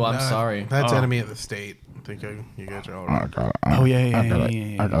Knowing. Oh, I'm sorry. That's Oh. Enemy of the State. I think you guys are all I right. gotta, Oh, yeah, I gotta,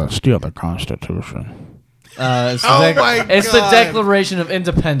 yeah. I gotta steal the Constitution. It's the, Oh my it's the God. Declaration of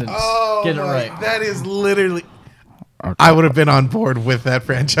Independence. Oh, Get it my- right. That is literally. Okay. I would have been on board with that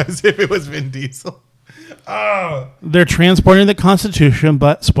franchise if it was Vin Diesel. Oh, They're transporting the Constitution,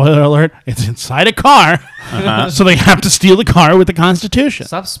 but spoiler alert, it's inside a car. So they have to steal the car with the Constitution.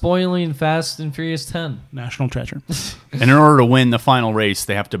 Stop spoiling Fast and Furious 10. National treasure. And in order to win the final race,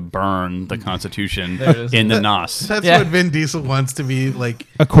 they have to burn the Constitution There it is. in the NOS. that's Yeah. what Vin Diesel wants to be like.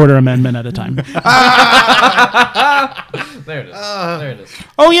 A quarter amendment at a time. There it is. There it is.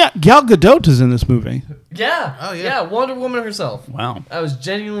 Oh, yeah. Gal Gadot is in this movie. Yeah. Oh, yeah. Yeah, Wonder Woman herself. Wow, I was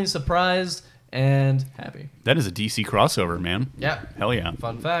genuinely surprised and happy. that is a DC crossover, man. Yeah. Hell yeah.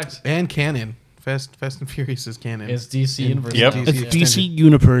 Fun fact. And canon. Fast and Furious is canon. It's DC Universe. Yep. now. It's Yeah. DC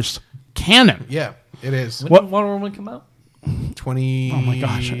Universe canon. Yeah, it is. When What- did Wonder Woman come out? 20. Oh my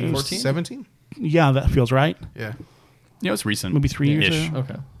gosh, it was 17? Yeah, that feels right. Yeah. Yeah, it's recent. Maybe 3 years Ish. ago.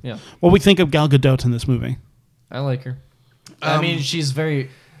 Okay. Yeah. What we think of Gal Gadot in this movie? I like her. I mean, she's very.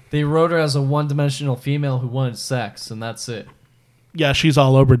 They wrote her as a one-dimensional female who wanted sex, and that's it. Yeah, she's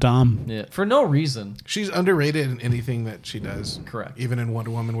all over Dom. Yeah, for no reason. She's underrated in anything that she does. Correct. Even in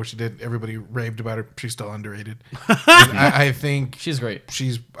Wonder Woman, where she did, everybody raved about her. She's still underrated. And I think She's great.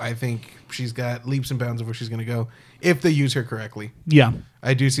 I think she's got leaps and bounds of where she's going to go if they use her correctly. Yeah.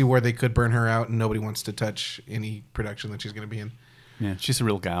 I do see where they could burn her out, and nobody wants to touch any production that she's going to be in. Yeah, she's a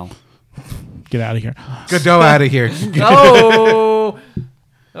real gal. Get out of here. Go out of here. Oh,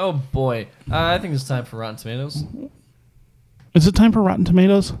 oh boy! I think it's time for Rotten Tomatoes. Is it time for Rotten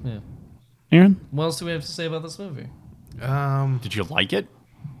Tomatoes? Yeah. Aaron? What else do we have to say about this movie? Did you like it?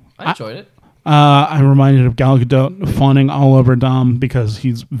 I enjoyed it. I'm reminded of Gal Gadot fawning all over Dom because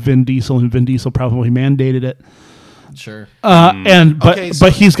he's Vin Diesel, and Vin Diesel probably mandated it. Sure. But Okay, so-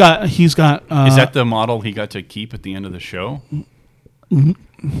 he's got Is that the model he got to keep at the end of the show?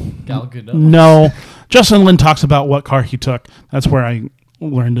 Gal Gadot. no. Justin Lin talks about what car he took. That's where I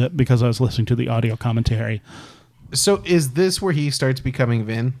learned it because I was listening to the audio commentary. So is this where he starts becoming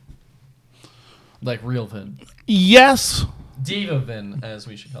Vin? Like real Vin. Yes. Diva Vin, as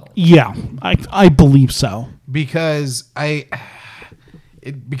we should call it. Yeah, I believe so. Because I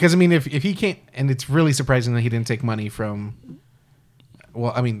mean, if he can't, and it's really surprising that he didn't take money from,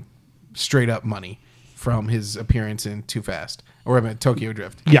 well, I mean, straight up money from his appearance in Too Fast or I mean Tokyo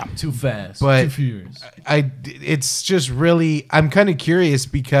Drift. Yeah. Too fast. But too furious. It's just really, I'm kind of curious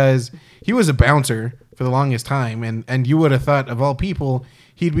because he was a bouncer for the longest time, and you would have thought of all people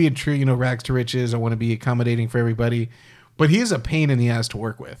he'd be a true, rags to riches. I want to be accommodating for everybody, but he is a pain in the ass to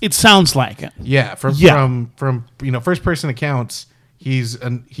work with. It sounds like it. Yeah, from first person accounts, he's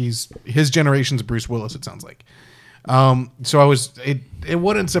his generation's Bruce Willis. It sounds like. So it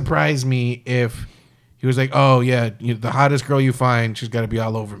wouldn't surprise me if he was like, oh yeah, the hottest girl you find, she's got to be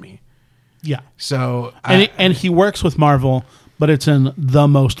all over me. Yeah. So And he works with Marvel, but it's in the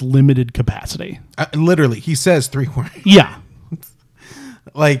most limited capacity. literally, he says 3 words. Yeah.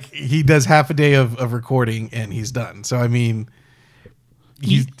 Like he does half a day of recording and he's done. So I mean,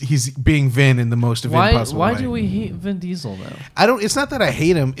 he's being Vin in the most Vin possible way. Why do we hate Vin Diesel though? I don't. It's not that I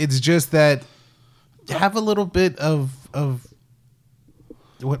hate him. It's just that have a little bit of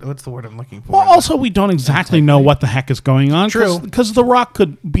what's the word I'm looking for? Well, also, we don't exactly know what the heck is going on. True. Because The Rock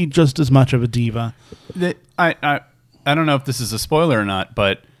could be just as much of a diva. I don't know if this is a spoiler or not,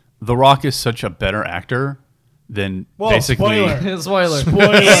 but The Rock is such a better actor than basically Spoiler.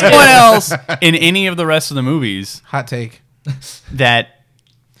 anyone else in any of the rest of the movies. Hot take. That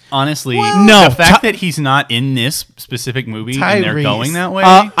honestly, no, the fact that he's not in this specific movie and they're Tyrese. going that way.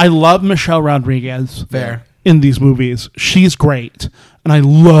 I love Michelle Rodriguez. Fair. In these movies. She's great. And I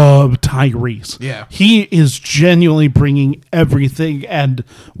love Tyrese. Yeah. He is genuinely bringing everything. And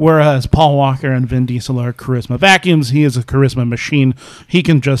whereas Paul Walker and Vin Diesel are charisma vacuums, he is a charisma machine. He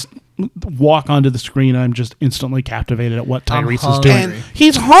can just walk onto the screen, I'm just instantly captivated at what I'm Tyrese is doing. hungry.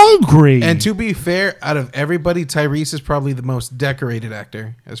 He's hungry. And to be fair, out of everybody, Tyrese is probably the most decorated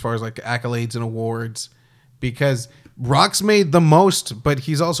actor as far as like accolades and awards, because Rock's made the most, but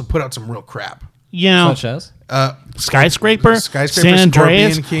he's also put out some real crap. Such as? Skyscraper, Skyscraper, San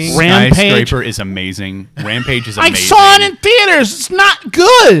Andreas, Scorpion King. Rampage. Skyscraper is amazing. Rampage is I amazing. saw it in theaters. It's not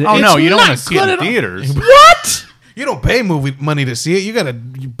good. Oh, no, It's you don't not want to see it good in at all. theaters. What? You don't pay movie money to see it.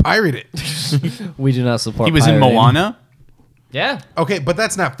 You pirate it. We do not support. He was in pirating. Moana. Yeah. Okay, but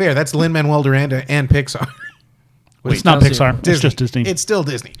that's not fair. That's Lin-Manuel Miranda and Pixar. It's not Disney. Pixar. It's just Disney. It's still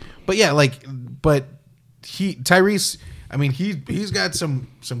Disney. But yeah, but Tyrese. I mean, he's got some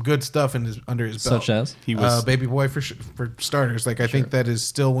good stuff under his belt. Such as? He was Baby Boy for starters. Like I think that is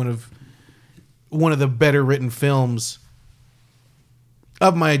still one of the better written films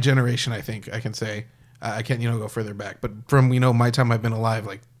of my generation. I think I can say I can't go further back, but from my time I've been alive,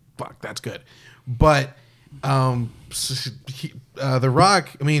 like fuck, that's good. But The Rock,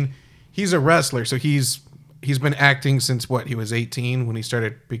 I mean, he's a wrestler, so he's been acting since he was 18 when he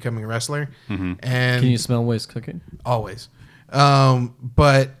started becoming a wrestler, and Can you smell waste cooking? always.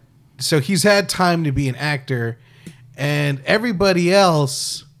 But so he's had time to be an actor, and everybody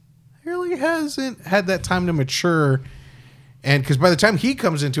else really hasn't had that time to mature. And because by the time he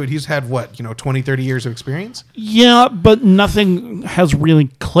comes into it, he's had 20, 30 years of experience. Yeah, but nothing has really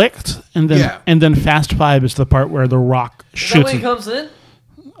clicked. And then Fast Five is the part where The Rock Is that shoots. when he comes in?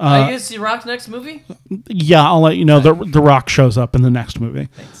 Are you going to see Rock's next movie? Yeah, I'll let you know. The Rock shows up in the next movie.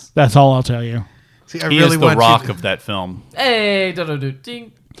 Thanks. That's all I'll tell you. See, I he really is the want Rock you to, of that film. Hey,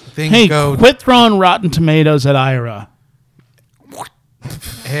 ding. things Hey, go quit throwing Rotten Tomatoes at Ira.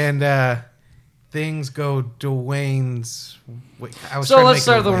 and things go Dwayne's. Wait, I was So trying to let's make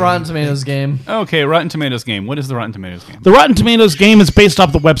start a the way. Rotten Tomatoes game. Okay, Rotten Tomatoes game. What is the Rotten Tomatoes game? The Rotten Tomatoes game is based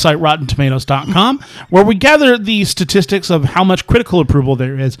off the website RottenTomatoes.com, where we gather the statistics of how much critical approval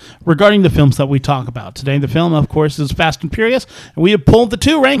there is regarding the films that we talk about. Today, the film, of course, is Fast and Furious. And we have pulled the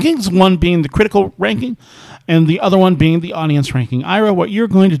two rankings, one being the critical ranking and the other one being the audience ranking. Ira, what you're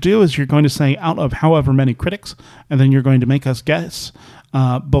going to do is you're going to say out of however many critics, and then you're going to make us guess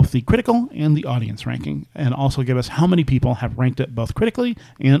both the critical and the audience ranking, and also give us how many people have ranked it both critically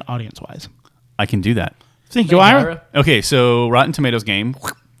and audience-wise. I can do that. Thank you, Ira. Okay, so Rotten Tomatoes game.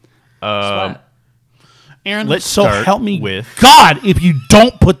 Splat. Aaron, Let's so start help me with- God, if you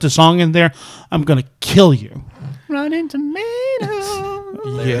don't put the song in there, I'm going to kill you. Rotten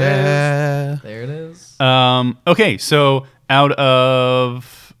Tomatoes. Yeah. There it is. Okay, so out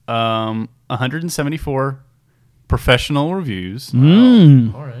of 174 professional reviews, All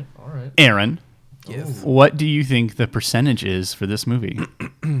right. Aaron, Yes. what do you think the percentage is for this movie?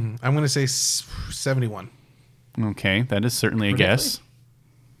 I'm going to say 71. Okay, that is certainly a guess.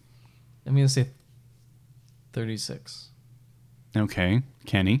 I'm going to say 36. Okay,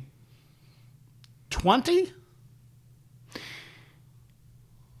 Kenny. 20?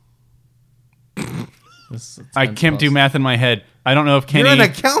 I can't do math in my head. I don't know if Kenny an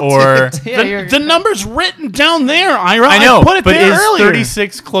accountant. or Yeah, The number's written down there, Ira. I know, put it but there is earlier.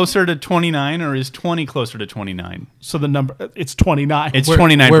 36 closer to 29 or is 20 closer to 29? So the number, it's 29. It's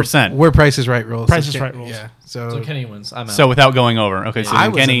 29%. We're Price is Right rules. Price is Right rules. Yeah. So Kenny wins. I'm out. So without going over. Okay, so I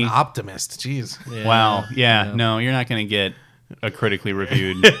then was Kenny. an optimist. Jeez. Yeah, Wow. Yeah. yeah. No, you're not going to get a critically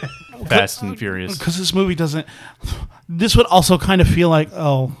reviewed Fast and Furious. Because this movie doesn't. This would also kind of feel like,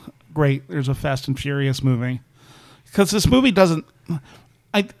 oh, great, there's a Fast and Furious movie. Because this movie doesn't.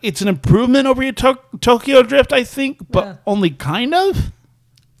 It's an improvement over your Tokyo Drift, I think, but Yeah. only kind of.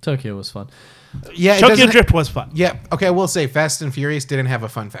 Tokyo was fun. Yeah. it Tokyo doesn't- Drift was fun. Yeah. Okay. I will say Fast and Furious didn't have a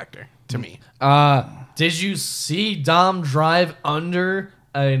fun factor to me. Did you see Dom drive under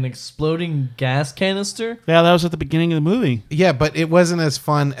an exploding gas canister? Yeah, that was at the beginning of the movie. Yeah, but it wasn't as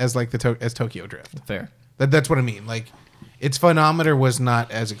fun as like as Tokyo Drift. Fair. That's what I mean. Like, its phenometer was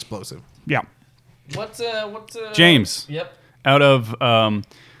not as explosive. Yeah. What? James. Yep. Out of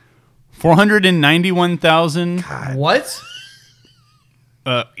 491,000. What?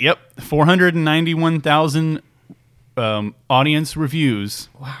 Yep. 491,000 audience reviews.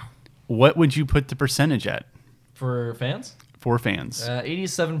 Wow. What would you put the percentage at For fans? for fans?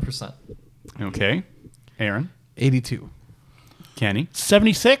 87%. Okay. Aaron. 82. Kenny.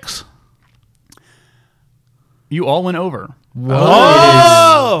 76? You all went over.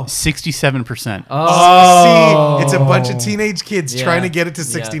 Oh! 67%. Oh. See, it's a bunch of teenage kids Yeah. trying to get it to Yeah.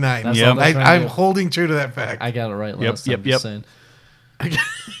 69. That's Yep. all they're trying to I'm do. holding true to that fact. I got it right Yep, last time. yep, just yep. saying.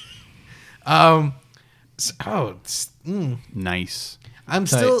 Nice. I'm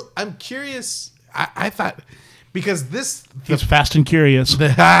Tight. still, I'm curious. I thought because this He's fast and curious.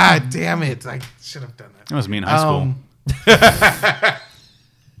 damn it, I should have done that. That was me in high school.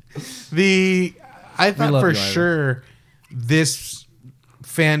 I thought love for you, Ivan. sure this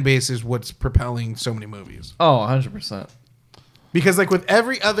fan base is what's propelling so many movies. Oh, 100%. Because like with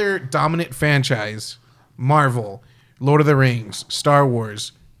every other dominant franchise, Marvel, Lord of the Rings, Star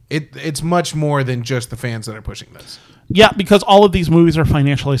Wars, it's much more than just the fans that are pushing this. Yeah, because all of these movies are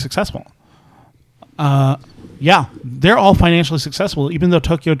financially successful. Yeah, they're all financially successful. Even though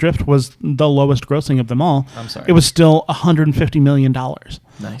Tokyo Drift was the lowest grossing of them all, I'm sorry. it was still $150 million,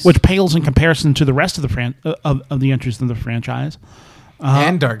 Nice. which pales in comparison to the rest of the of the entries in the franchise.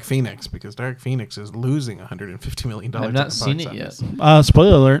 And Dark Phoenix, because Dark Phoenix is losing $150 million. I've at not the seen box it office. yet.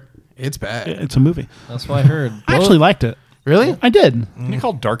 Spoiler alert: It's bad. it's a movie. That's what I heard. I actually liked it. Really? I did. Isn't it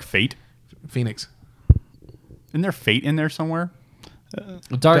called Dark Fate? Phoenix. Isn't there Fate in there somewhere?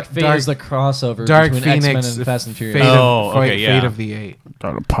 Dark Fate Dark- is the crossover Dark between X-Men Phoenix and Fast and Furious. Fate Oh, of, okay, yeah. Fate of the Eight.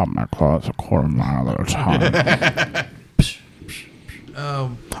 Gotta pop my claws a quarter mile at a time.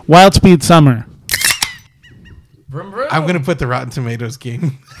 Wild Speed Summer. Vroom, vroom. I'm gonna put the Rotten Tomatoes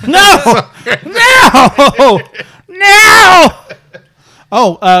game. No!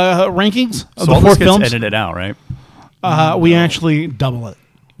 Oh, rankings of So the all four this gets films. edited out, right? We actually double it.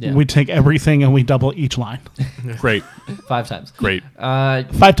 Yeah. We take everything and we double each line Great. 5 times. Great.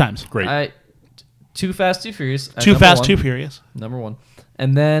 5 times. Great. Too Fast, Too Furious. at Too number Fast, one. Too Furious. Number 1.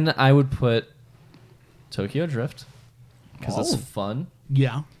 And then I would put Tokyo Drift because Oh. it's fun.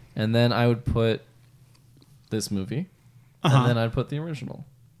 Yeah. And then I would put this movie. And then I'd put the original.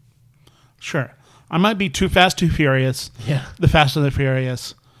 Sure. I might be Too Fast, Too Furious. Yeah. The Fast and the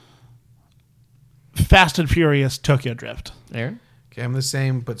Furious. Fast and Furious, Tokyo Drift. Aaron? Okay, I'm the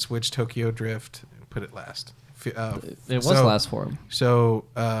same, but switch Tokyo Drift. Put it last. It was last for him. So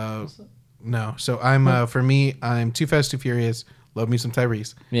no. So I'm for me, I'm Too Fast, Too Furious. Love me some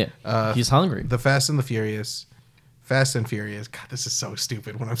Tyrese. Yeah. He's hungry. The Fast and the Furious. Fast and Furious. God, this is so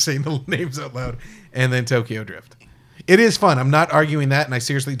stupid when I'm saying the names out loud. And then Tokyo Drift. It is fun. I'm not arguing that, and I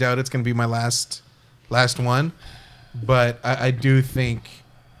seriously doubt it's going to be my last one. But I do think.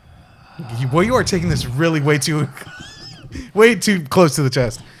 Well, you are taking this really way too close to the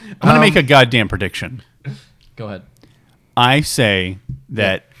chest. I'm going to make a goddamn prediction. Go ahead. I say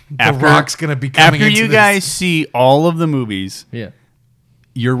that The Rock's going to be coming after into you this. guys see all of the movies, Yeah.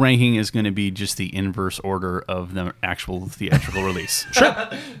 your ranking is going to be just the inverse order of the actual theatrical release.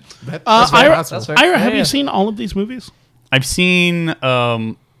 That's very Ira, possible. That's fair. Ira, Yeah, have yeah. you seen all of these movies? I've seen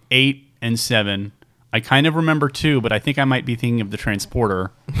 8 and 7. I kind of remember 2, but I think I might be thinking of the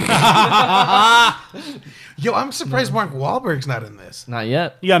Transporter. Yo, I'm surprised Mark Wahlberg's not in this. Not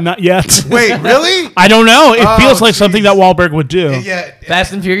yet. Yeah, not yet. Wait, really? I don't know. It Oh, feels like something jeez. that Wahlberg would do. Yeah,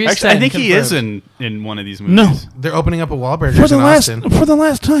 Fast and Furious. Actually, I 10 think he is confirmed. in one of these movies. No. they're opening up a Wahlburgers For the in last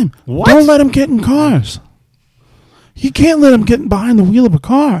Austin. time. Don't let him get in cars. You can't let him get behind the wheel of a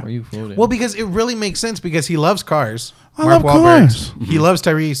car. Are you floating? Well, because it really makes sense because he loves cars. I love cars. He loves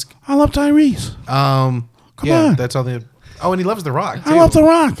Tyrese. I love Tyrese. Come on. That's all the. Oh, and he loves The Rock. Too. I love The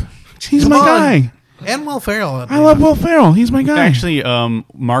Rock. He's Come my on. guy. And Will Ferrell. I love Will Ferrell. He's my guy. Actually,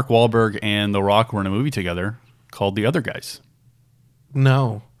 Mark Wahlberg and The Rock were in a movie together called The Other Guys.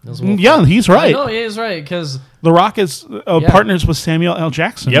 No. Yeah, he's right. No, he is right because The Rock is Yeah. partners with Samuel L.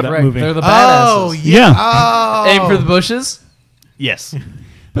 Jackson Yep. in that right, movie. they're the Oh, badasses. yeah. Yeah. Oh. Aim for the bushes, Yes. and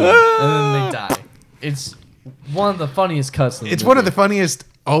then they die. It's one of the funniest cuts. It's one of the funniest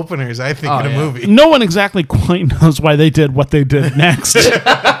openers, I think, Oh, in a yeah. movie. No one exactly quite knows why they did what they did next.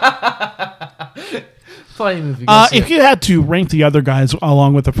 funny movie. Go see If it. you had to rank the other guys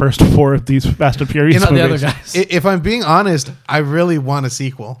along with the first 4 of these Fast and Furious Not the other movies, guys. If I'm being honest, I really want a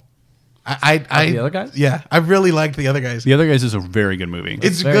sequel. The Other Guys? Yeah, I really liked The Other Guys. The Other Guys is a very good movie.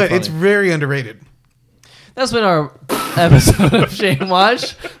 It's very good. funny. It's very underrated. That's been our episode of Shame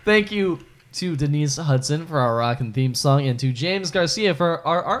Watch. Thank you to Denise Hudson for our rockin' theme song and to James Garcia for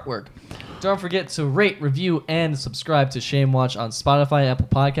our artwork. Don't forget to rate, review, and subscribe to Shame Watch on Spotify, Apple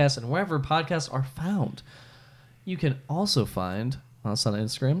Podcasts, and wherever podcasts are found. You can also find us on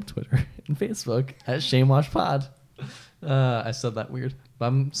Instagram, Twitter, and Facebook at Shame Watch Pod. I said that weird, but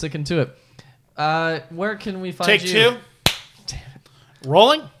I'm sticking to it. Where can we find take you? 2.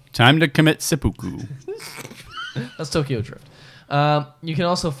 Rolling. Time to commit seppuku. That's Tokyo Drift. You can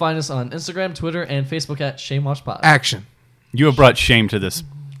also find us on Instagram, Twitter, and Facebook at Shame Watch Pod. Action. You have brought shame to this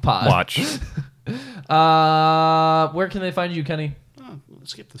Pod. watch. Where can they find you, Kenny?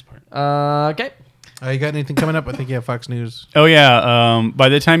 Let's skip this part. Okay. You got anything coming up? I think you have Fox News. Oh yeah. By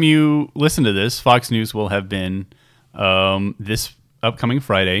the time you listen to this, Fox News will have been this upcoming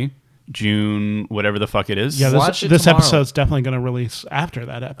Friday. June, whatever the fuck it is. Yeah, Watch it this tomorrow. episode's definitely going to release after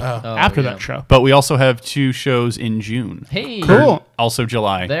that after yeah. that show. But we also have 2 shows in June. Hey, Cool. Also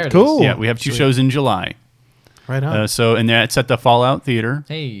July. There it is. Cool. Yeah, we have 2 shows in July. Right on. And that's at the Fallout Theater.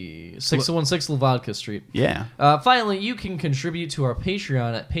 Hey, 616 Levodka Street. Yeah. Finally, you can contribute to our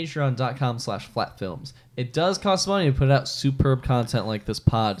Patreon at patreon.com/flatfilms. It does cost money to put out superb content like this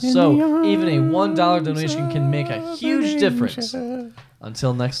pod, so even a $1 donation can make a huge difference.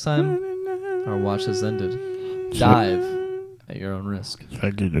 Until next time, our watch has ended. Dive at your own risk.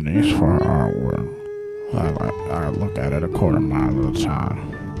 Thank you, Denise, for our artwork. I look at it a quarter mile at a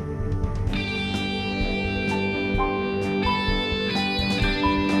time.